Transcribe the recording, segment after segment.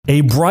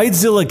A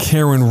Bridezilla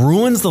Karen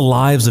ruins the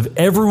lives of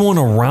everyone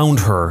around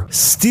her,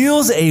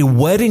 steals a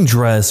wedding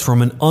dress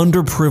from an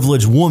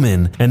underprivileged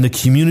woman, and the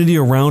community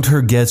around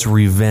her gets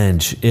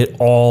revenge. It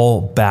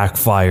all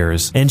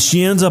backfires. And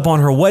she ends up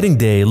on her wedding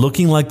day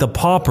looking like the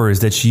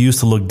paupers that she used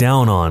to look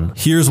down on.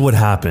 Here's what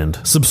happened.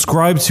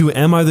 Subscribe to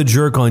Am I the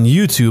Jerk on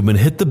YouTube and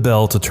hit the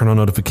bell to turn on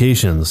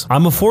notifications.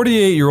 I'm a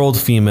 48-year-old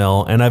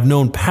female, and I've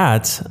known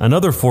Pat,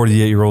 another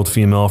 48-year-old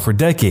female, for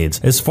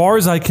decades. As far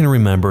as I can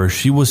remember,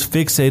 she was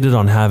fixated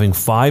on having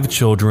 5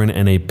 children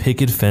and a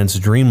picket fence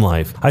dream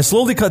life. I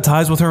slowly cut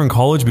ties with her in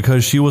college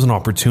because she was an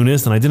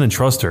opportunist and I didn't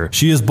trust her.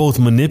 She is both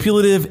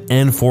manipulative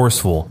and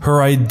forceful.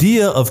 Her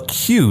idea of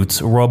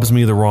cute rubs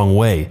me the wrong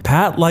way.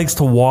 Pat likes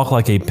to walk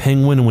like a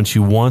penguin when she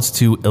wants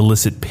to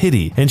elicit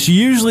pity, and she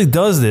usually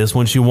does this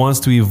when she wants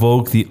to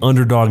evoke the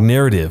underdog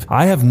narrative.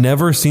 I have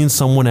never seen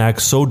someone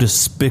act so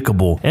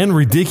despicable and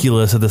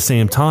ridiculous at the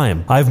same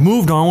time. I've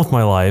moved on with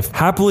my life,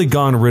 happily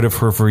gotten rid of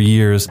her for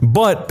years,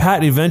 but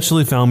Pat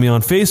eventually found me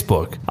on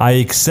Facebook. I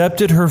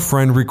accepted her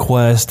friend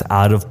request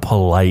out of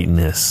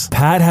politeness.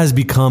 Pat has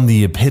become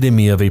the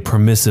epitome of a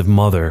permissive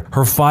mother.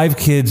 Her 5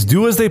 kids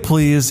do as they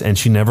please and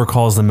she never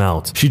calls them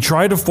out. She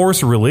tried to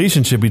force a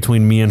relationship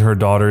between me and her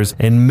daughters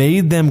and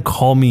made them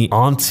call me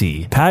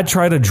auntie. Pat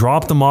tried to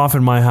drop them off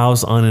at my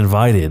house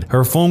uninvited.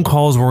 Her phone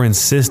calls were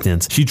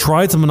insistent. She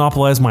tried to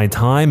monopolize my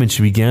time and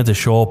she began to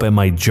show up at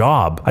my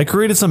job. I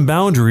created some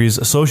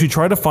boundaries, so she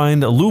tried to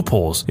find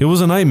loopholes. It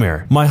was a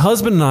nightmare. My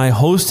husband and I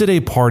hosted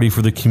a party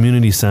for the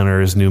community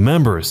center's new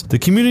members. The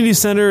community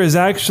center is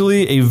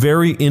actually a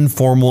very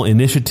informal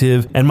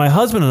initiative, and my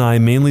husband and I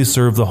mainly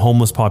serve the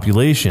homeless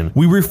population.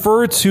 We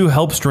refer to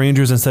help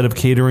strangers instead of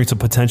catering to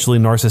potentially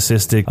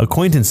narcissistic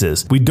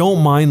acquaintances. We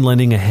don't mind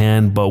lending a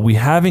hand, but we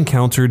have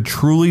encountered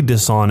truly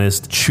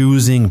dishonest,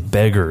 choosing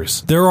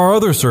beggars. There are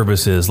other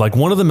services, like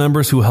one of the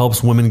members who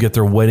helps women get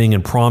their wedding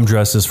and prom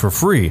dresses for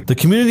free. The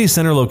community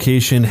center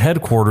location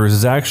headquarters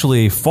is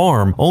actually a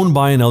farm owned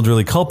by an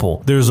elderly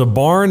couple. There's a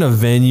barn, a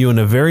venue, and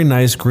a very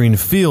nice green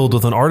field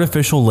with an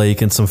artificial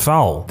lake and some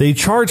fowl. They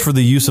charge for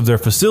the use of their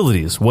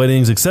facilities,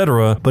 weddings,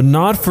 etc., but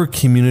not for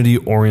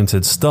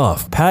community-oriented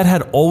stuff. Pat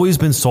had always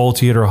been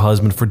salty at her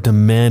husband for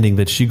demanding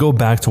that she go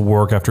back to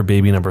work after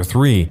baby number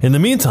 3. In the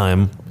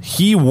meantime,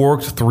 he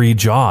worked 3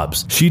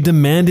 jobs. She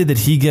demanded that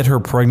he get her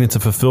pregnant to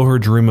fulfill her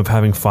dream of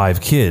having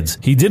 5 kids.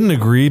 He didn't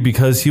agree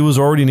because he was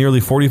already nearly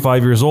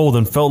 45 years old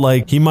and felt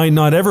like he might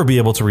not ever be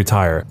able to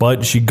retire.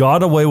 But she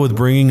got away with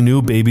bringing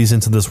new babies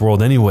into this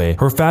world anyway.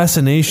 Her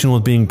fascination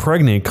with being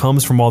pregnant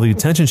comes from all the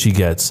attention she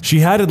gets. She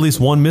had at least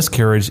 1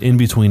 miscarriage in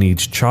between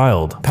each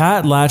child.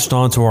 Pat latched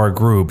onto our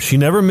group. She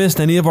never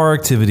missed any of our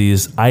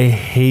activities. I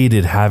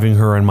hated having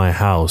her in my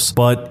house,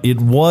 but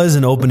it was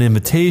an open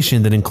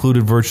invitation that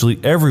included virtually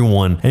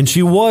everyone, and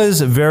she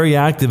was very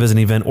active as an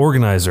event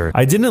organizer.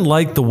 I didn't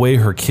like the way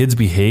her kids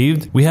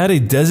behaved. We had a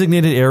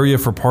designated area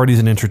for parties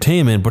and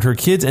entertainment, but her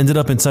kids ended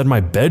up inside my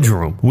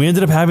bedroom. We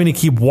ended up having to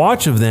keep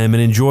watch of them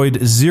and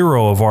enjoyed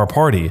 0 of our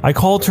party. I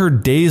called her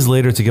days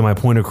later to get my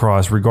point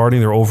across regarding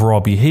their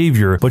overall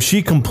behavior, but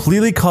she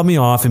completely cut me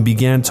off and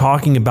began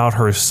talking about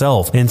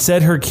herself and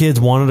said her kids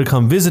wanted to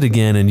come visit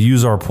again and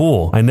use our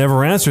pool. I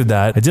never answered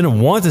that. I didn't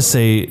want to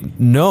say,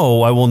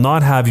 no, I will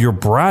not have your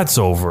brats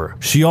over.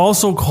 She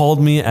also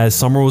called me as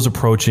summer was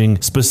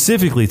approaching,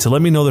 specifically to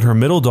let me know that her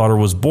middle daughter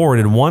was bored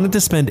and wanted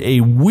to spend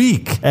a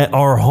week at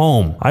our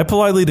home. I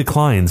politely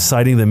declined,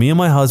 citing that me and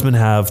my husband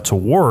have to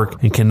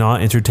work and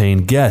cannot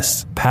entertain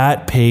guests.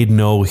 Pat paid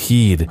no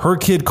heed. Her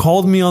kid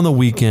called me on the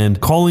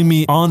weekend, calling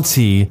me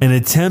auntie, and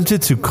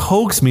attempted to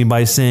coax me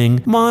by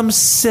saying, Mom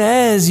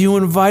says you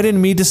invited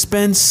me to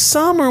spend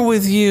summer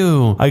with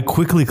you. I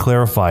quickly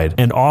clarified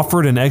and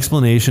offered an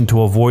explanation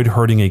to avoid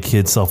hurting a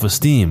kid's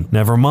self-esteem.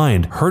 Never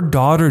mind, her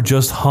daughter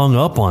just hung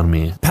up on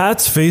me.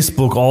 Pat's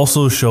Facebook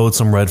also showed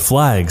some red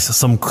flags.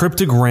 Some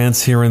cryptic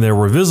rants here and there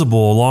were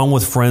visible, along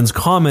with friends'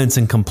 comments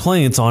and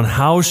complaints on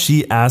how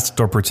she asked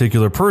a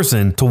particular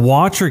person to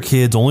watch her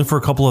kids only for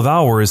a couple of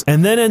hours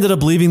and then ended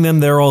up leaving them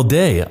there all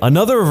day.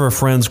 Another of her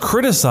friends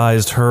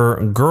criticized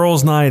her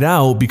girls' night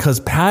out because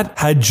Pat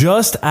had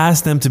just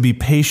asked them to be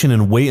patient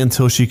and wait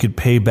until she could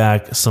pay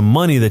back some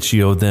money that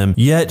she owed them,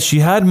 yet she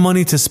had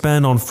money to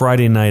spend on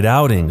Friday night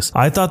outings.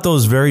 I thought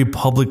those very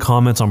public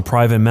comments on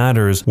private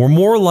matters were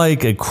more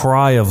like a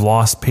cry of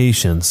lost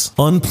patience.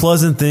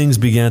 Unpleasant things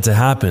began to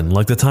happen,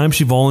 like the time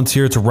she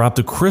volunteered to wrap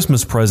the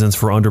Christmas presents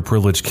for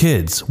underprivileged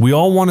kids. We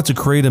all wanted to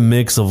create a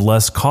mix of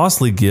less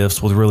costly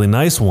gifts with really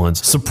nice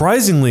ones.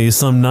 Surprisingly,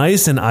 some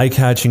nice and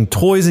eye-catching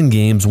toys and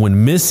games went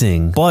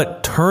missing,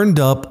 but turned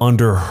up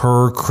under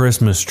her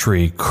Christmas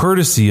tree,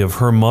 courtesy of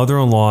her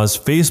mother-in-law's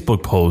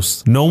Facebook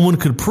posts. No one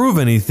could prove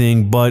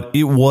anything, but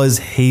it was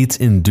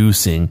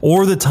hate-inducing.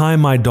 Or the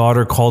time my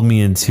daughter called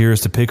me in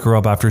tears to pick her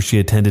up after she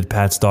attended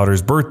Pat's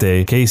daughter's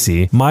birthday,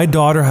 Casey. My My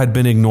daughter had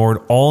been ignored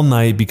all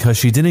night because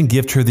she didn't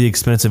gift her the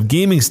expensive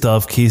gaming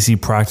stuff Casey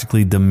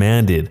practically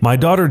demanded. My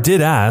daughter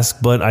did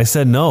ask, but I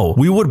said no.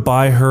 We would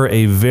buy her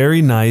a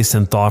very nice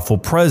and thoughtful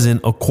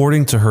present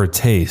according to her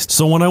taste.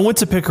 So when I went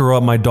to pick her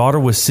up, my daughter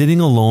was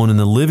sitting alone in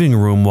the living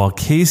room while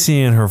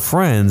Casey and her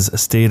friends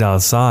stayed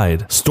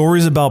outside.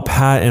 Stories about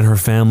Pat and her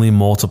family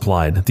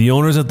multiplied. The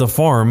owners at the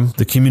farm,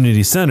 the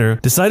community center,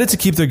 decided to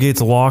keep their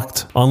gates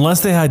locked unless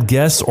they had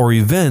guests or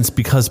events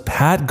because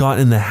Pat got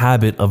in the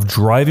habit of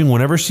driving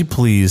whenever she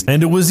pleased,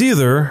 and it was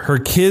either her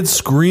kids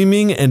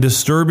screaming and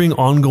disturbing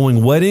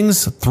ongoing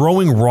weddings,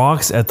 throwing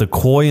rocks at the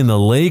koi in the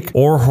lake,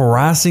 or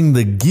harassing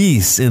the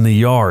geese in the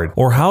yard,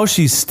 or how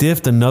she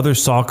stiffed another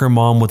soccer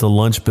mom with a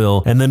lunch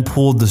bill and then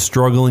pulled the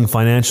struggling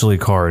financially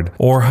card,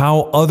 or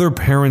how other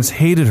parents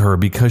hated her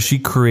because she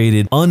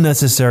created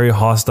unnecessary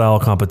hostile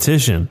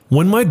competition.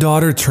 When my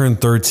daughter turned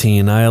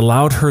 13, I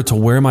allowed her to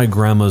wear my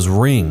grandma's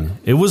ring.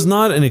 It was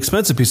not an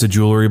expensive piece of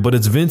jewelry, but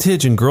it's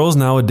vintage and girls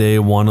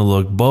nowadays want to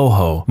look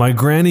boho. My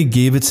granny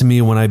gave it to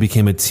me when I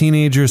became a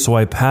teenager, so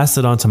I passed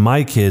it on to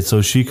my kid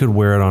so she could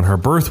wear it on her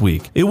birth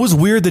week. It was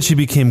weird that she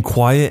became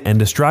quiet and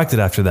distracted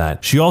after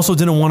that. She also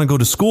didn't want to go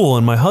to school,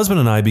 and my husband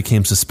and I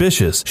became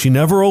suspicious. She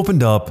never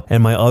opened up,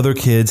 and my other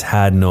kids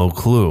had no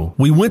clue.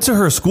 We went to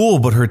her school,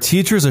 but her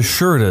teachers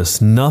assured us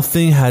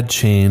nothing had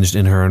changed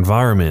in her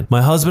environment.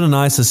 My husband and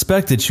I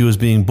suspected she was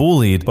being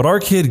bullied, but our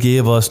kid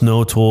gave us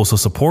no tools to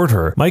support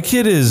her. My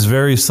kid is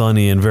very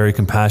sunny and very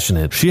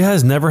compassionate. She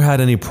has never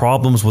had any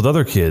problems with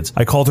other kids.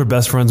 I called her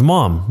best friend's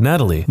mom,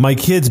 Natalie. My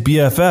kid's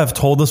BFF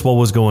told us what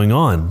was going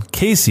on.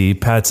 Casey,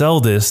 Pat's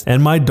eldest,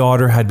 and my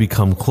daughter had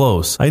become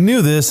close. I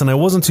knew this and I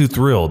wasn't too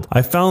thrilled.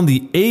 I found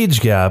the age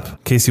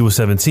gap, Casey was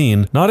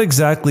 17, not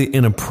exactly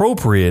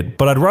inappropriate,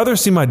 but I'd rather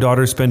see my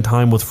daughter spend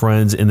time with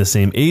friends in the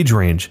same age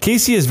range.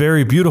 Casey is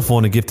very beautiful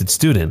and a gifted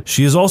student.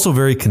 She is also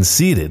very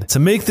conceited. To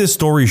make this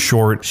story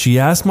short, she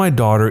asked my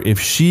daughter if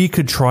she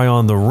could try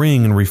on the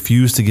ring and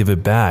refused to give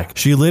it back.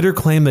 She later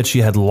claimed that she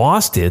had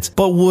lost it,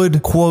 but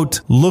would,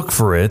 quote, look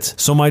for it,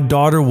 so my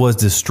daughter was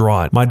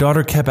distraught. My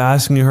daughter kept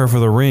asking her for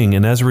the ring,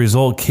 and as a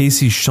result,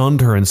 Casey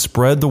shunned her and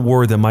spread the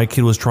word that my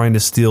kid was trying to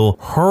steal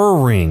her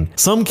ring.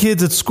 Some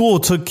kids at school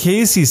took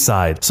Casey's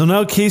side, so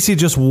now Casey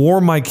just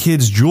wore my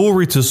kid's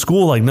jewelry to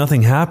school like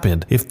nothing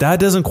happened. If that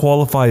doesn't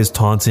qualify as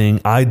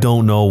taunting, I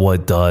don't know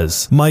what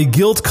does. My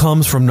guilt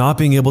comes from not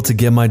being able to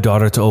get my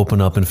daughter to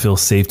open up and feel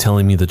safe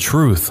telling me the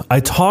truth. I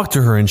talked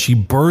to her and she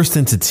burst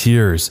into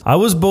tears. I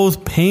was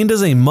both pained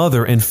as a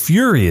mother and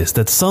furious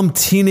that some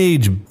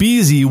teenage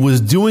beezy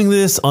was doing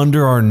this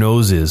under our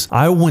noses.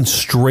 I went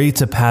straight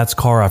to Pat's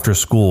car after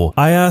school.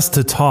 I asked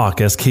to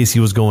talk as Casey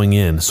was going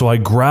in, so I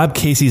grabbed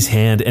Casey's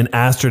hand and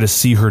asked her to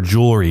see her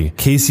jewelry.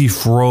 Casey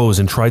froze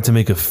and tried to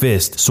make a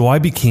fist, so I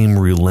became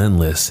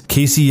relentless.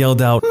 Casey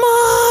yelled out,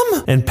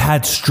 "Mom!" and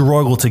Pat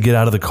struggled to get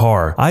out of the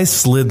car. I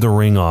slid the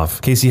ring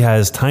off. Casey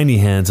has tiny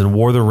hands and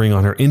wore the ring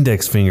on her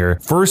index finger.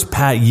 First,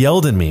 Pat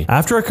yelled at me.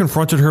 After I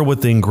confronted her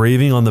with the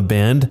engraving on the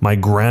band, my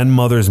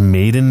grandmother's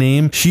maiden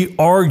name, she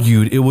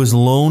argued it was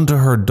loaned to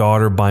her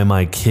daughter by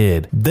my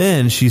kid.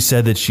 Then she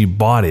said that she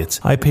bought it.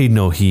 I paid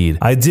no heed.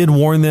 I did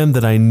warn them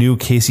that I knew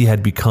Casey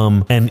had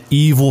become an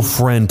evil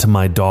friend to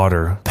my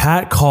daughter.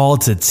 Pat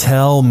called to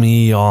tell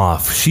me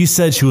off. She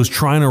said she was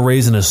trying to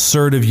raise an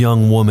assertive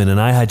young woman and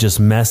I had just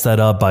messed that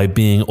up by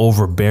being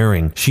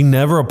overbearing. She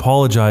never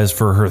apologized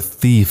for her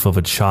thief of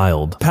a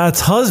child.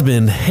 Pat's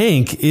husband,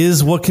 Hank,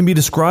 is what can be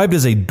described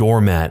as a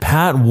doormat.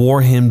 Pat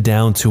wore him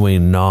down to a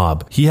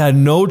knob. He had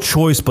no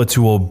choice but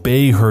to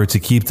obey her to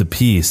keep the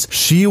peace.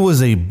 She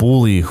was a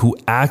bully who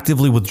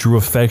actively withdrew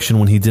affection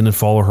when he didn't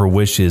follow her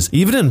wishes,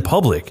 even in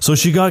public. So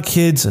she got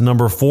kids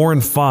number 4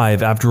 and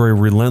 5 after a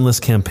relentless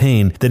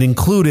campaign that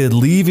included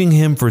leaving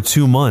him for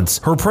 2 months.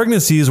 Her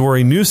pregnancies were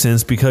a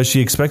nuisance because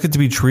she expected to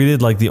be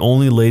treated like the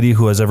only lady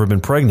who has ever been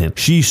pregnant.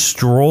 She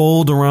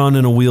strolled around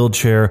in a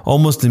wheelchair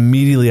almost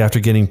immediately after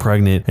getting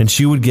pregnant, and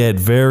she would get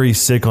very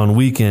sick on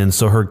weekends,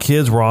 so her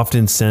kids were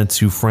often sent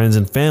to friends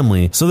and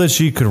family so that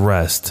she could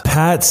rest.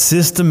 Pat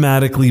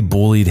systematically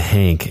bullied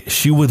Hank.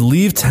 She would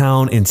leave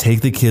town and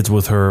take the kids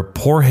with her.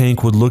 Poor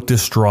Hank would look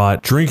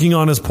distraught, drinking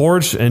on his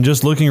porch and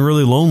just looking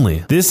really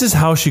lonely. This is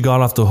how she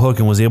got off the hook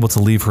and was able to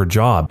leave her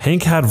job.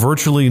 Hank had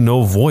virtually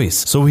no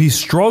voice, so he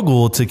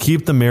struggled to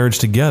keep the marriage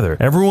together.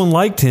 Everyone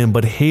liked him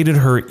but hated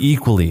her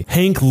equally.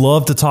 Hank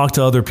loved to talk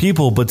to other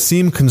people but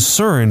seemed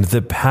concerned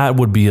that Pat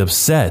would be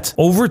upset.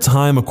 Over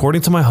time,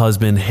 according to my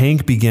husband,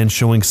 Hank began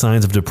showing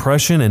signs of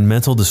depression and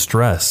mental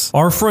distress.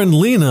 Our friend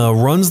Lena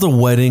runs the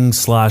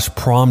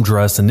wedding/prom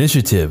dress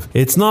initiative.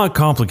 It's not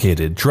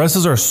complicated.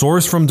 Dresses are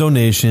sourced from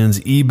donations,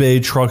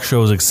 eBay, truck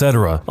shows,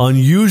 etc.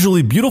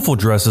 Unusually beautiful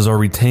dresses are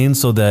retained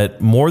so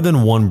that more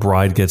than one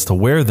bride gets to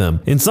wear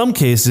them. In some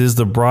cases,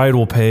 the bride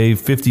will pay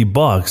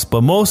 $50,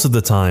 but most of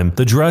the time,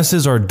 the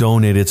dresses are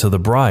donated to the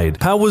bride.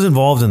 Pat was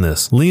involved in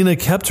this. Lena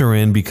kept kept her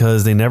in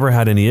because they never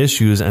had any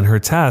issues and her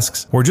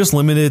tasks were just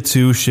limited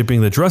to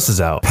shipping the dresses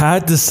out.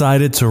 Pat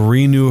decided to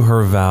renew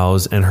her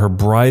vows, and her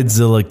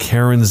Bridezilla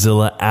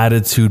Karenzilla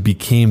attitude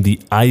became the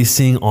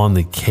icing on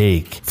the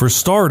cake. For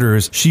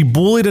starters, she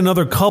bullied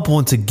another couple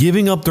into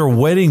giving up their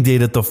wedding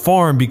date at the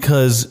farm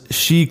because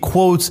she,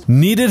 quote,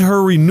 needed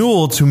her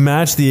renewal to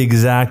match the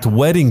exact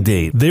wedding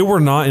date. They were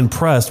not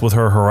impressed with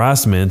her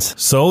harassment,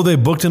 so they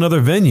booked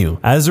another venue.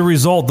 As a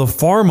result, the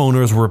farm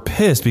owners were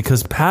pissed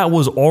because Pat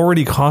was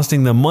already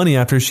costing them money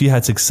after she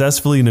had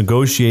successfully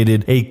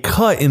negotiated a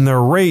cut in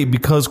their rate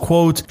because,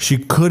 quote, she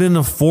couldn't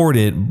afford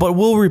it, but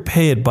will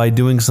repay it by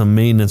doing some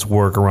maintenance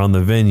work around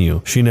the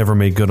venue. She never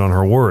made good on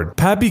her word.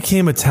 Pat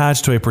became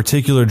attached to a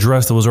particular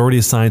dress that was already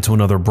assigned to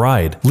another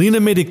bride. Lena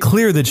made it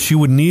clear that she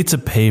would need to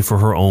pay for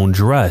her own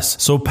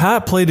dress, so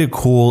Pat played it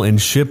cool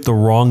and shipped the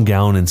wrong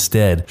gown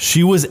instead.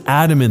 She was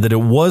adamant that it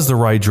was the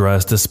right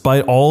dress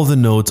despite all of the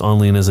notes on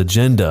Lena's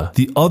agenda.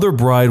 The other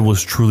bride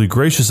was truly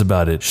gracious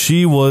about it.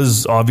 She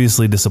was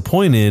obviously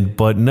disappointed,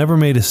 but never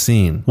made a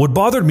scene. What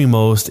bothered me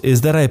most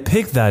is that I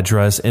picked that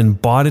dress and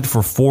bought it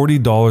for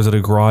 $40 at a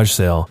garage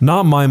sale.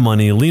 Not my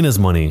money, Lena's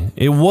money.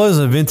 It was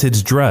a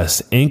vintage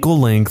dress, ankle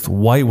length,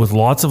 white with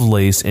lots of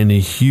lace, and a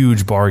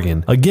huge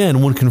bargain.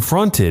 Again, when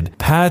confronted,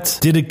 Pat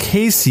did a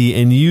Casey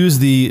and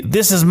used the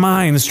 "this is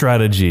mine"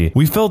 strategy.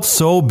 We felt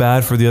so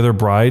bad for the other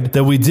bride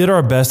that we did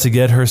our best to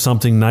get her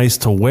something nice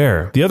to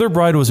wear. The other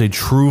bride was a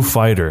true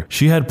fighter.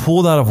 She had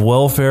pulled out of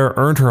welfare,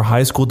 earned her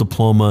high school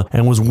diploma,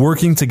 and was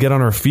working to get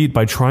on her feet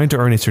by trying to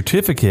earn a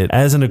certificate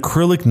as an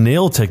acrylic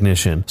nail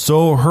technician.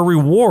 So her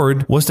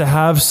reward was to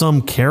have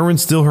some Karen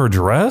steal her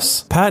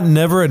dress? Pat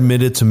never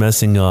admitted to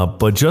messing up,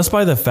 but just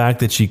by the fact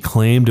that she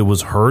claimed it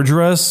was her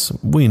dress,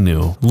 we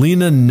knew.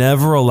 Lena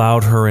never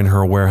allowed her in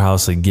her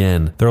warehouse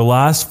again. Their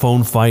last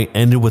phone fight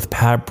ended with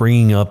Pat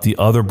bringing up the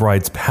other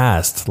bride's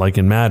past, like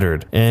it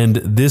mattered. And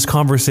this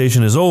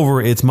conversation is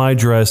over, it's my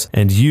dress,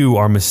 and you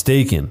are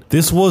mistaken.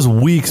 This was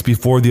weeks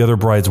before the other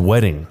bride's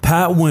wedding.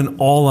 Pat went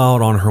all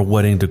out on her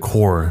wedding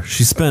decor.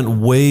 She spent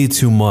way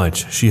too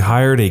much. She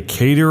hired a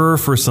caterer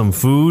for some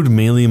food,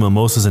 mainly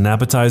mimosas and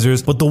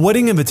appetizers, but the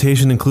wedding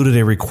invitation included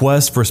a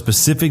request for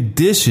specific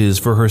dishes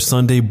for her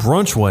Sunday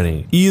brunch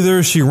wedding.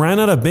 Either she ran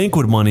out of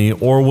banquet money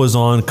or was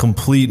on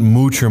complete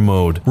moocher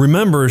mode.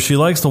 Remember, she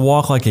likes to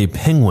walk like a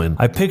penguin.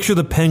 I picture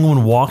the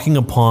penguin walking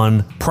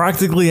upon,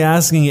 practically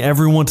asking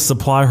everyone to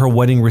supply her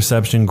wedding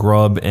reception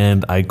grub,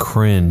 and I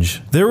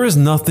cringe. There is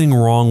nothing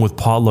wrong with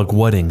potluck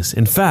weddings.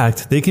 In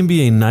fact, they can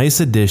be a nice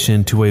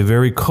addition to a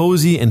very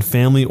cozy and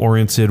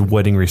family-oriented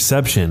wedding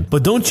reception.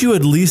 But don't you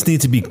at least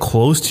need to be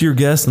close to your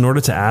guests in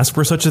order to ask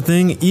for such a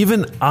thing?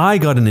 Even I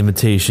got an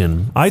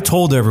invitation. I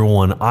told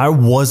everyone I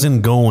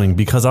wasn't going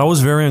because I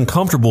was very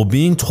uncomfortable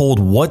being told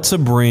what to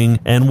bring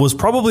and was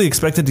probably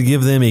expected to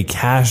give them a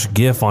cash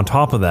gift on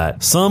top of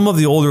that. Some of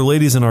the older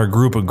ladies in our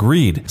group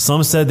agreed.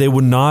 Some said they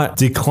would not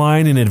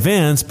decline in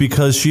advance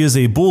because she is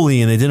a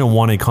bully and they didn't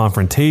want a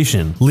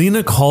confrontation.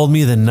 Lena called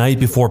me the night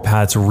before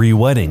Pat's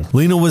re-wedding.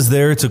 Lena was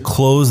there to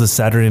close the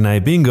Saturday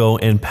night bingo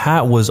and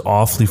Pat was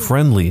awfully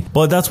friendly,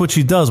 but that's what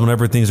she does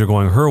whenever things are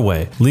going her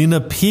way.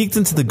 Lena peeked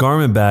into the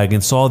garment bag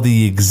and saw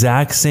the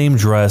exact same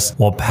dress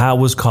while Pat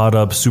was caught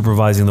up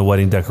supervising the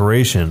wedding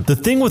decoration. The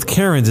thing with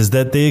Karens is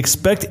that they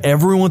expect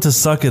everyone to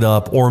suck it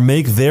up or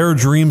make their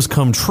dreams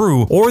come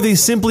true, or they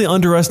simply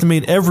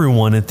underestimate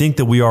everyone and think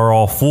that we are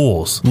all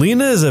fools.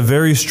 Lena is a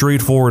very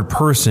straightforward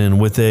person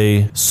with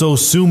a "so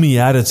sue me"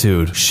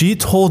 attitude. She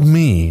told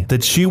me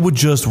that she would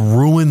just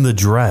ruin the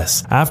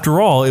dress.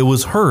 After all, it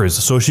was hers,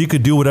 so she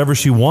could do whatever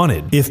she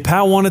wanted. If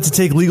Pat wanted to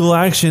take legal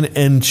action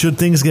and should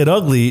things get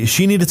ugly,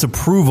 she needed to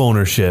prove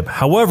ownership.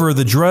 However,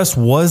 the dress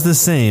was the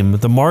same.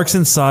 The marks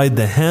inside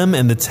the hem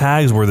and the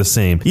tags were the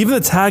same. Even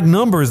the tag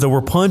numbers that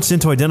were punched in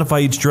to identify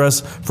each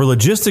dress for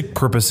logistic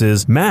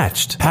purposes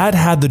matched. Pat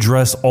had the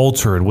dress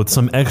altered with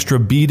some extra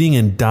beading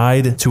and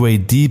dyed to a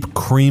deep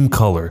cream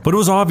color, but it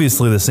was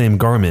obviously the same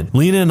garment.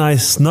 Lena and I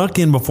snuck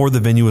in before the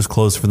venue was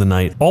closed for the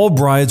night. All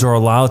brides are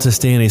allowed to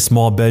stay in a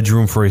small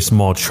bedroom for a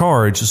small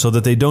charge so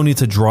that they don't need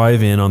to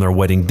drive in on their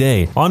wedding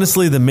day.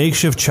 Honestly, the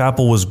makeshift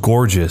chapel was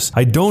gorgeous.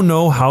 I don't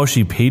know how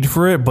she paid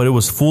for it, but it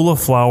was full of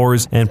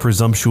flowers and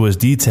presumptuous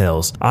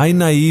details. I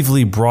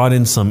naively brought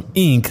in some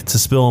ink to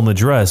spill on the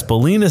dress, but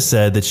Lena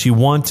said that she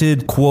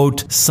wanted,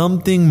 quote,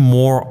 something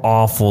more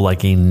awful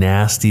like a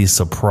nasty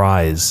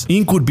surprise.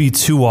 Ink would be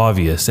too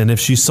obvious, and if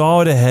she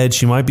saw it ahead,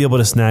 she might be able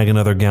to snag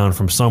another gown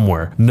from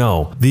somewhere.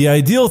 No. The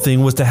ideal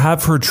thing was to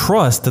have her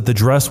trust that the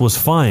dress was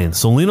fine,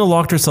 so Lena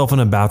locked herself in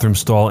a bathroom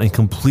stall and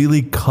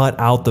completely cut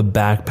out the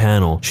back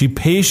panel. She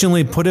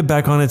patiently put it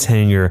back on its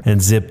hanger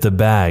and zipped the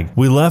bag.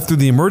 We left through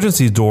the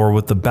emergency door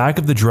with the back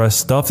of the dress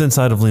stuffed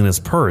inside of Lena's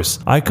purse.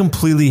 I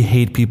completely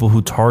hate people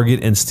who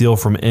target and steal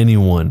from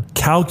anyone.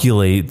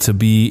 Calculate to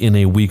be in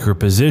a weaker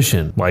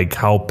position, like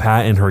how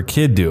Pat and her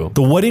kid do.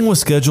 The wedding was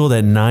scheduled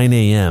at 9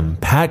 a.m.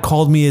 Pat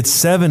called me at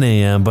 7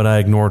 a.m., but I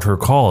ignored her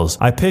calls.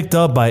 I picked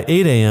up by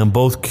 8 a.m.,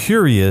 both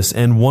curious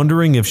and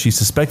wondering if she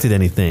suspected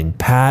anything.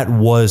 Pat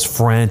was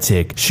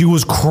frantic. She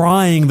was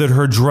crying that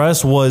her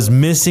dress was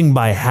missing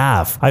by half.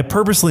 half. I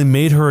purposely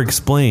made her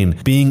explain,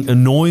 being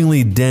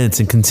annoyingly dense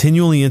and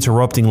continually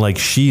interrupting like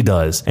she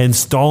does, and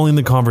stalling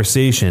the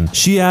conversation.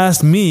 She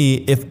asked me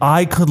if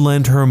I could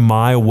lend her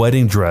my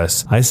wedding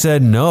dress. I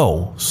said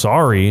no,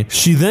 sorry.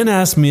 She then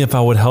asked me if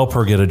I would help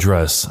her get a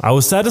dress. I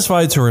was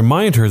satisfied to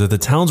remind her that the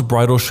town's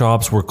bridal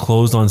shops were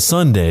closed on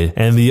Sunday,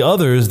 and the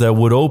others that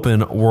would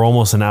open were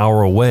almost an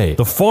hour away.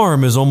 The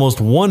farm is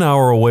almost 1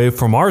 hour away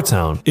from our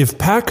town. If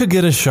Pat could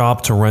get a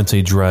shop to rent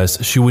a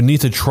dress, she would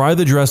need to try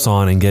the dress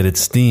on and get it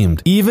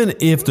steamed. Even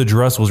if the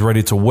dress was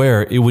ready to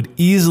wear, it would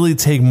easily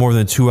take more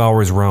than 2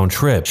 hours round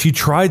trip. She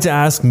tried to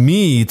ask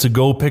me to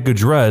go pick a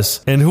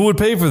dress, and who would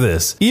pay for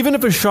this? Even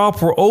if a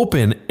shop were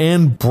open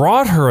and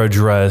brought her a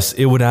dress,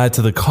 it would add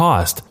to the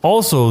cost.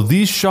 Also,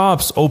 these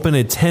shops open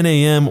at 10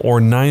 a.m. or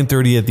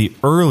 9:30 at the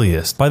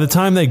earliest. By the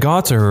time they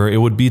got to her, it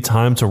would be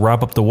time to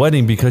wrap up the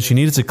wedding because she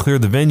needed to clear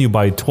the venue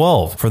by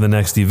 12 for the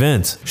next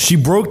event. She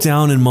broke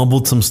down and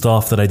mumbled some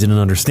stuff that I didn't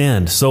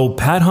understand, so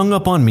Pat hung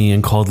up on me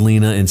and called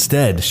Lena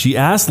instead. She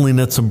asked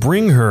Lena to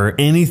bring her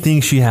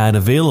anything she had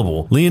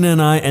available. Lena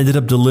and I ended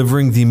up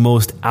delivering the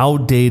most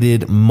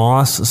outdated,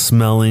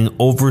 moss-smelling,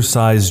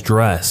 oversized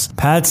dress.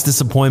 Pat's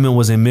disappointment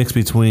was a mix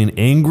between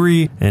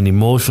angry and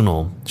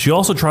emotional. She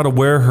also tried to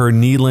wear her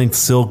knee-length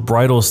silk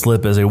bridal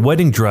slip as a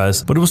wedding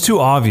dress, but it was too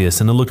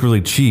obvious and it looked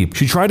really cheap.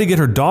 She tried to get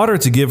her daughter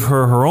to give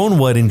her her own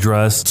wedding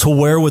dress to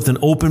wear with an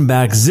open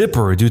back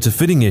zipper due to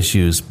fitting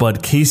issues,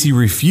 but Casey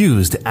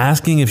refused,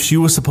 asking if she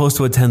was supposed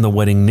to attend the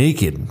wedding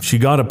naked. She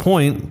got a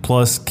point,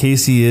 plus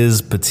Casey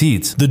is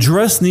petite. The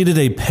dress needed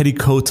a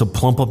petticoat to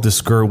plump up the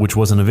skirt, which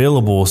wasn't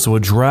available, so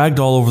it dragged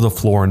all over the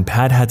floor and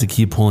Pat had to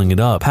keep pulling it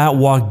up. Pat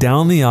walked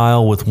down the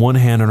aisle with one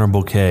hand on her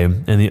bouquet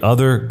and the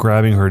other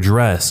grabbing her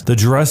dress. The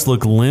dress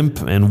looked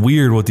limp and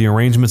weird with the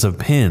arrangements of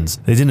pins.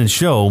 They didn't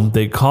show,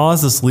 they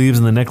caused the sleeves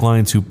and the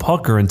neckline to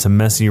pucker into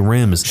messy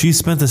rims. She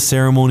spent the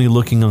ceremony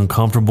looking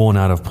uncomfortable and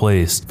out of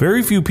place.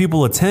 Very few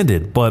people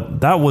attended,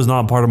 but that was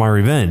not part of my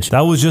revenge.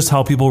 That was just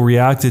how people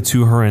reacted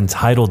to her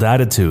entitled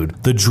attitude.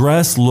 The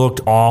dress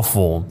looked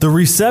awful. The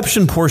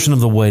reception portion of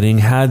the wedding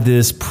had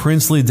this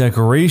princely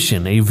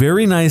decoration, a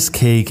very nice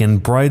cake,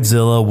 and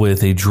Bridezilla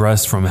with a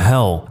dress from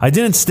hell. I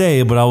didn't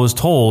stay, but I was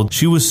told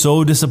she was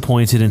so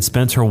disappointed and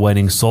spent her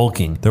wedding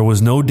sulking. There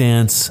was no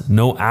dance,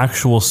 no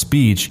actual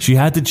speech. She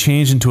had to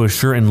change into a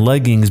shirt and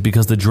leggings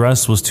because the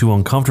dress was too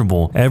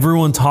uncomfortable.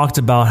 Everyone talked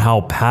about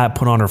how Pat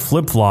put on her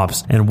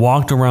flip-flops and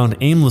walked around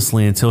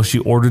aimlessly until she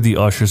ordered the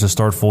ushers to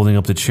start folding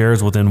up the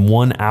chairs within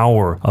 1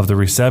 hour of the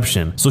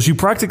reception. So she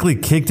practically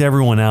kicked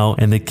everyone out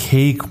and the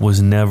cake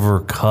was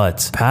never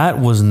cut. Pat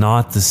was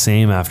not the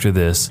same after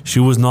this. She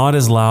was not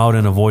as loud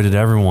and avoided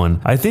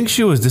everyone. I think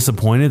she was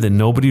disappointed that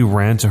nobody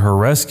ran to her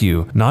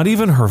rescue, not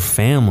even her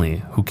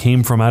family, who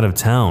came from out of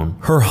town.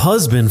 Her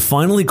husband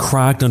finally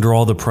cracked under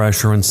all the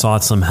pressure and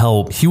sought some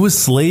help. He was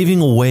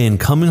slaving away and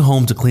coming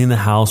home to clean the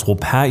house while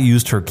Pat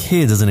used her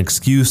kids as an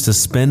excuse to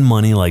spend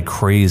money like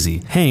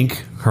crazy.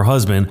 Hank, her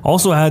husband,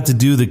 also had to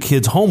do the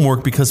kids'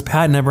 homework because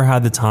Pat never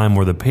had the time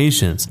or the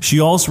patience. She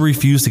also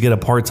refused to get a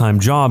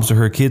part-time job so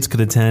her kids could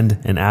attend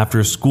an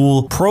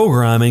after-school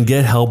program and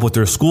get help with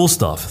their school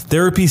stuff.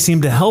 Therapy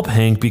seemed to help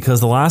Hank because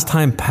the last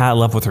time Pat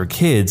left with her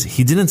kids,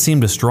 he didn't seem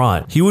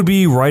distraught. He would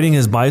be riding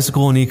his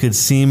bicycle and he could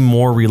seem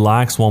more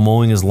relaxed while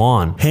mowing his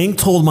lawn. Hank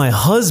told my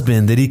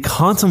husband that he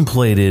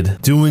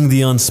contemplated doing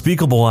the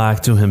unspeakable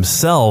act to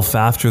himself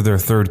after their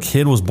third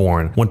kid was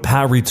born. When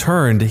Pat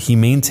returned, he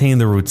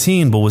maintained the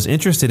routine but was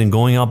interested in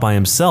going out by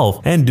himself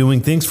and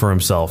doing things for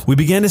himself. We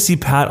began to see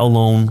Pat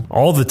alone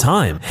all the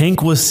time.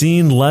 Hank was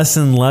seen less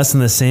and less in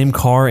the same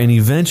car, and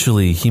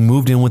eventually he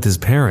moved in with his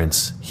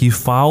parents. He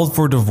filed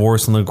for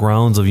divorce on the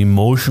grounds of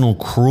emotional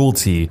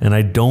cruelty, and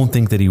I don't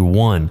think that he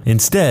won.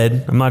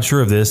 Instead, I'm not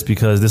sure of this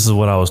because this is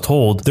what I was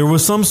told, there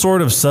was some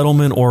sort of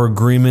settlement or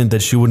agreement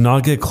that she would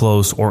not get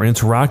close or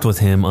interact with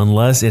him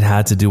unless it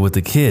had to do with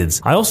the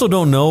kids. I also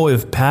don't know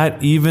if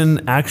Pat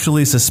even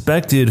actually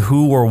suspected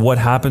who or what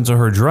happened to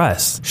her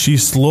dress. She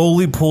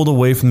slowly pulled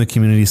away from the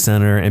community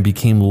center and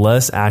became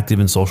less active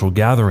in social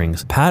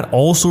gatherings. Pat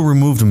also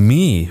removed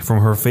me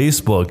from her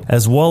Facebook,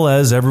 as well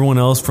as everyone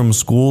else from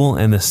school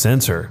and the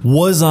center.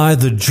 Was I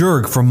the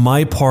jerk for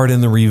my part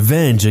in the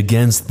revenge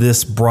against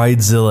this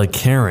Bridezilla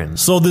Karen?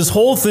 So this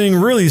whole thing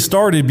really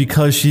started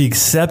because she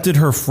accepted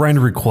her friend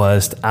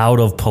request out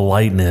of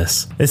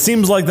politeness. It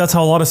seems like that's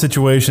how a lot of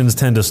situations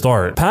tend to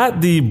start.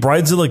 Pat, the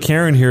Bridezilla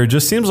Karen here,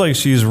 just seems like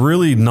she's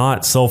really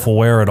not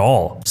self-aware at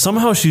all.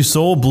 Somehow she's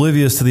so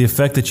oblivious to the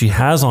effect that she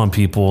has on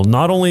people,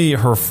 not only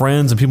her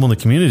friends and people in the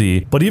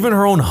community, but even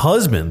her own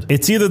husband.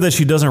 It's either that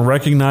she doesn't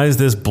recognize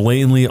this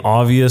blatantly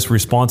obvious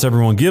response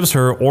everyone gives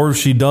her, or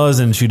she does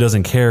doesn't, she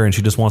doesn't care and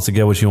she just wants to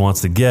get what she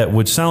wants to get,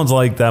 which sounds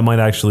like that might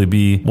actually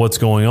be what's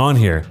going on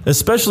here.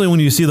 Especially when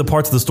you see the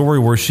parts of the story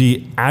where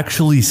she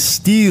actually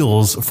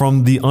steals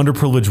from the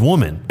underprivileged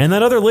woman. And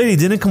that other lady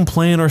didn't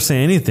complain or say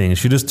anything.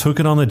 She just took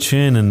it on the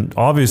chin and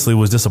obviously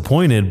was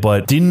disappointed,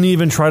 but didn't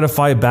even try to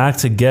fight back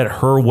to get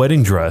her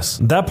wedding dress.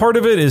 That part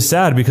of it is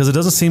sad because it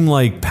doesn't seem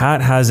like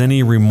Pat has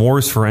any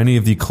remorse for any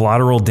of the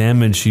collateral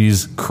damage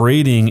she's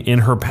creating in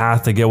her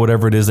path to get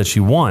whatever it is that she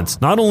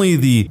wants. Not only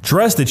the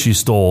dress that she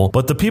stole,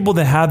 but the people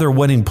that had their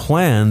wedding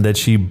planned, that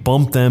she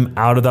bumped them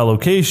out of that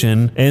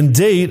location and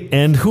date,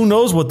 and who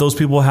knows what those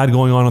people had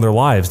going on in their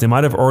lives. They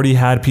might have already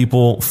had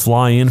people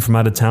fly in from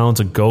out of town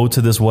to go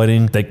to this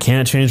wedding that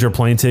can't change their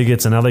plane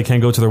tickets and now they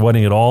can't go to their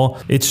wedding at all.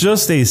 It's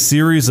just a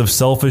series of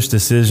selfish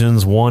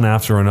decisions, one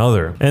after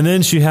another. And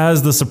then she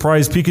has the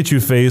surprise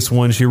Pikachu face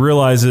when she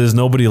realizes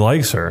nobody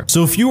likes her.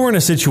 So if you were in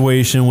a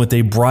situation with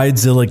a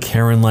Bridezilla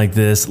Karen like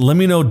this, let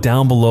me know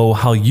down below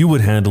how you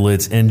would handle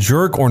it, and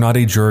jerk or not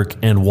a jerk,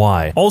 and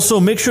why. Also,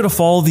 make sure to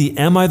follow the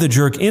Am I the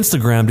Jerk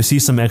Instagram to see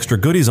some extra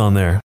goodies on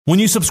there. When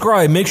you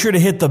subscribe, make sure to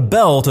hit the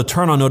bell to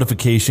turn on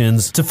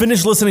notifications. To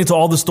finish listening to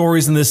all the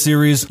stories in this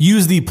series,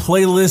 use the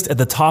playlist at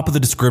the top of the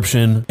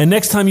description. And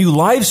next time you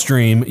live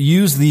stream,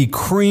 use the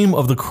cream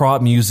of the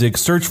crop music.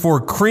 Search for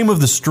Cream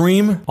of the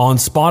Stream on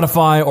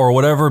Spotify or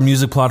whatever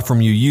music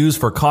platform you use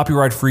for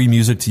copyright-free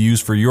music to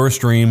use for your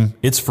stream.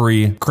 It's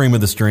free. Cream of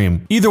the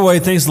Stream. Either way,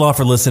 thanks a lot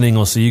for listening.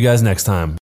 I'll see you guys next time.